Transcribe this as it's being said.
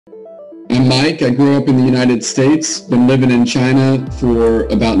I'm Mike. I grew up in the United States, been living in China for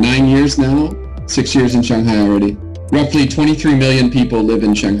about 9 years now, 6 years in Shanghai already. Roughly 23 million people live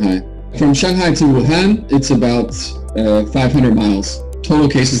in Shanghai. From Shanghai to Wuhan, it's about 500 miles. Total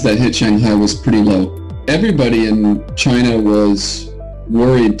cases that hit Shanghai was pretty low. Everybody in China was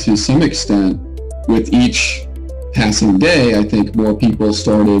worried to some extent. With each passing day, I think more people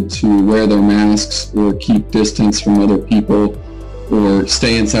started to wear their masks or keep distance from other people or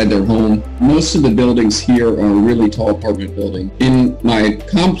stay inside their home. Most of the buildings here are really tall apartment buildings. In my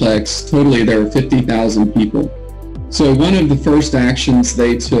complex, totally there are 50,000 people. So one of the first actions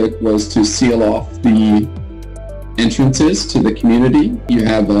they took was to seal off the entrances to the community. You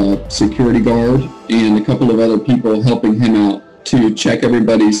have a security guard and a couple of other people helping him out to check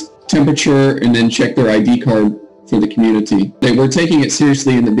everybody's temperature and then check their ID card for the community. They were taking it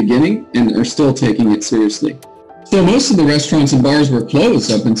seriously in the beginning and are still taking it seriously. So most of the restaurants and bars were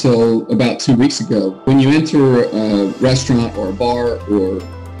closed up until about 2 weeks ago. When you enter a restaurant or a bar or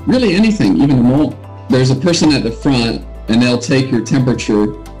really anything, even a mall, there's a person at the front and they'll take your temperature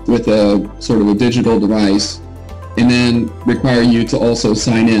with a sort of a digital device and then require you to also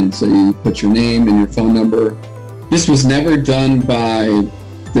sign in. So you put your name and your phone number. This was never done by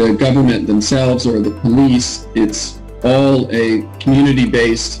the government themselves or the police. It's all a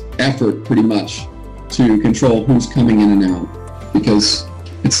community-based effort pretty much to control who's coming in and out, because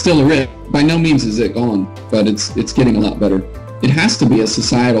it's still a risk. By no means is it gone, but it's getting a lot better. It has to be a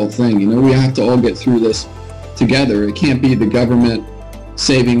societal thing. We have to all get through this together. It can't be the government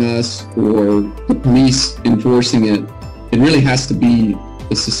saving us or the police enforcing it. It really has to be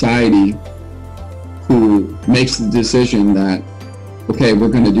a society who makes the decision that, okay, we're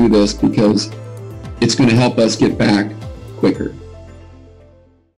going to do this because it's going to help us get back quicker.